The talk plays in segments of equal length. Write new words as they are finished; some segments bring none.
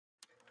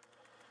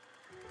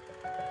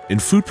In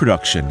food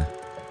production,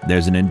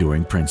 there's an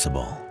enduring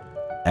principle.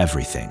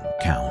 Everything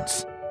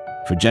counts.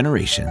 For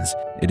generations,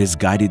 it has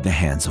guided the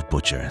hands of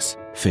butchers,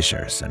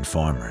 fishers, and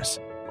farmers.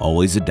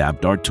 Always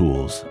adapt our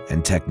tools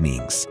and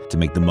techniques to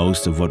make the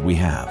most of what we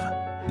have.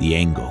 The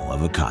angle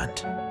of a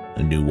cut,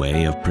 a new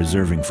way of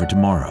preserving for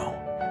tomorrow.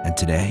 And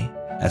today,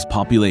 as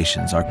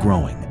populations are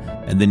growing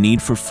and the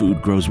need for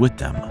food grows with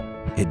them,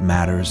 it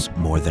matters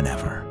more than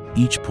ever.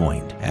 Each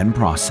point and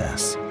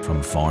process,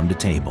 from farm to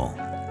table,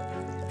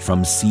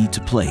 from seed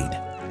to plate,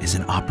 is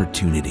an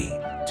opportunity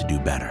to do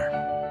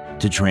better,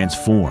 to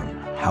transform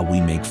how we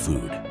make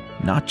food,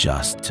 not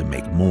just to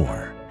make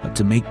more, but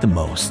to make the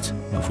most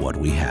of what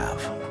we have,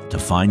 to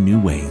find new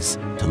ways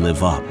to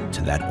live up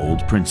to that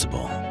old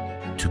principle,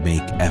 to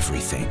make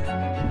everything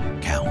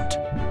count.